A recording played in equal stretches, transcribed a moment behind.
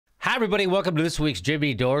Hi, everybody. Welcome to this week's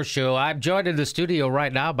Jimmy Dore Show. I'm joined in the studio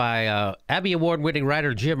right now by Emmy Award-winning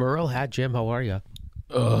writer Jim Earl. Hi, Jim. How are you?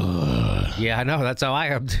 Yeah, I know. That's how I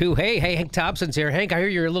am, too. Hey, Hank Thompson's here. Hank, I hear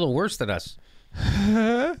you're a little worse than us.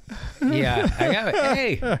 Yeah, I got it.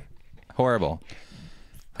 Hey. Horrible.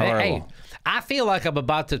 Hey, I feel like I'm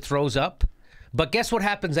about to throws up, but guess what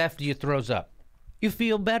happens after you throws up? You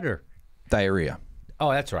feel better. Diarrhea.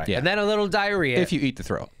 Oh, that's right. Yeah. And then a little diarrhea. If you eat the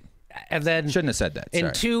throat. And then Shouldn't have said that. Sorry.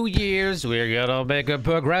 in 2 years, we're going to make a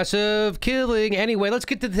progressive killing. Anyway, let's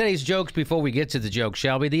get to today's jokes before we get to the jokes,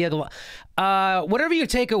 shall we? Whatever you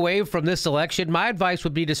take away from this election, my advice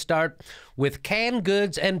would be to start with canned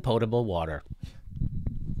goods and potable water.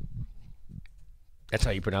 That's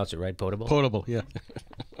how you pronounce it, right? Potable? Potable, yeah.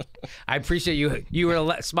 I appreciate you. You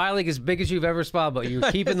were smiling as big as you've ever smiled, but you were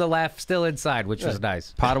keeping the laugh still inside, which was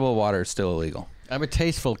nice. Potable water is still illegal. I'm a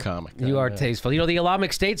tasteful comic. You are tasteful. You know, the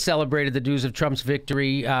Islamic State celebrated the news of Trump's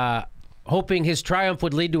victory, hoping his triumph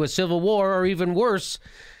would lead to a civil war, or even worse,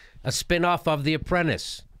 a spin-off of The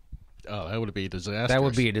Apprentice. Oh, that would be a disaster. That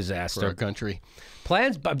would be a disaster. For our country.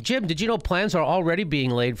 Plans, Jim, did you know plans are already being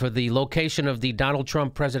laid for the location of the Donald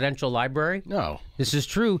Trump Presidential Library? No. This is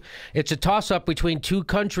true. It's a toss-up between two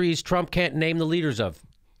countries Trump can't name the leaders of.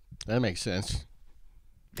 That makes sense.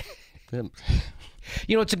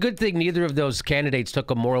 You know, it's a good thing neither of those candidates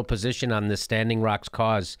took a moral position on this Standing Rock's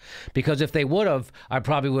cause, because if they would have, I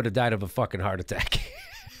probably would have died of a fucking heart attack.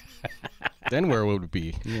 Then where would it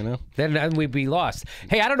be, you know? Then we'd be lost.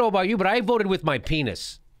 Hey, I don't know about you, but I voted with my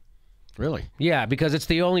penis. Really? Yeah, because it's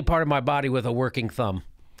the only part of my body with a working thumb.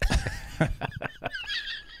 That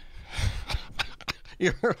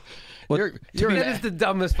is the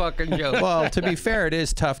dumbest fucking joke. Well, to be fair, it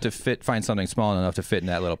is tough to find something small enough to fit in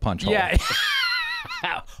that little punch hole. Yeah.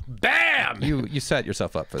 Bam! You set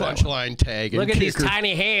yourself up for that. Punchline tag. Look at these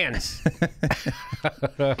tiny hands.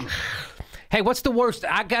 Hey, what's the worst?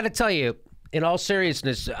 I got to tell you, in all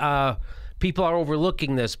seriousness, people are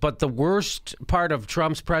overlooking this, but the worst part of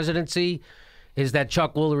Trump's presidency is that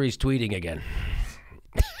Chuck Woolery's tweeting again.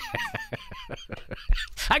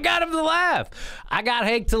 I got him to laugh. I got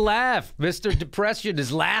Hank to laugh. Mr. Depression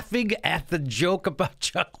is laughing at the joke about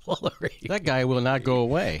Chuck Woolery. That guy will not go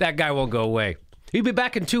away. That guy won't go away. He'll be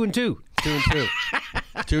back in 2 and 2. 2 and 2.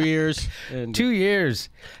 2 years. And 2 years.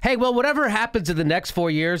 Hey, well, whatever happens in the next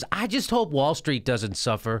 4 years, I just hope Wall Street doesn't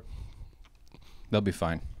suffer. They'll be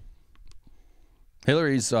fine.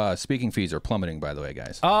 Hillary's speaking fees are plummeting, by the way,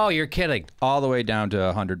 guys. Oh, you're kidding. All the way down to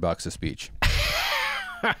 $100 a speech.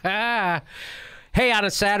 Hey, on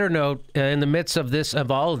a sadder note, in the midst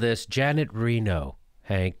of all of this, Janet Reno,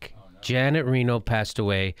 Hank. Oh, no. Janet Reno passed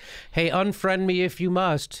away. Hey, unfriend me if you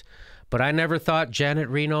must, but I never thought Janet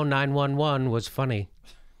Reno 911 was funny.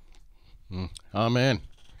 Amen.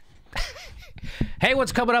 Hey,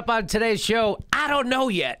 what's coming up on today's show? I don't know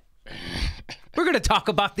yet. We're going to talk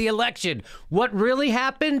about the election. What really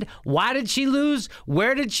happened? Why did she lose?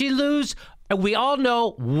 Where did she lose? And we all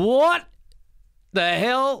know what the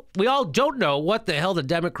hell. We all don't know what the hell the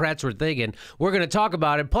Democrats were thinking. We're going to talk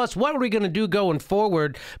about it. Plus, what are we going to do going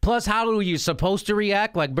forward? Plus, how are you supposed to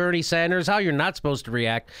react like Bernie Sanders? How you're not supposed to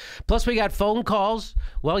react. Plus, we got phone calls.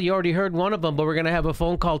 Well, you already heard one of them, but we're going to have a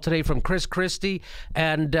phone call today from Chris Christie.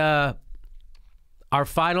 And our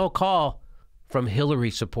final call from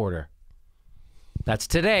Hillary supporter. That's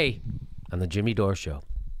today on the Jimmy Dore Show.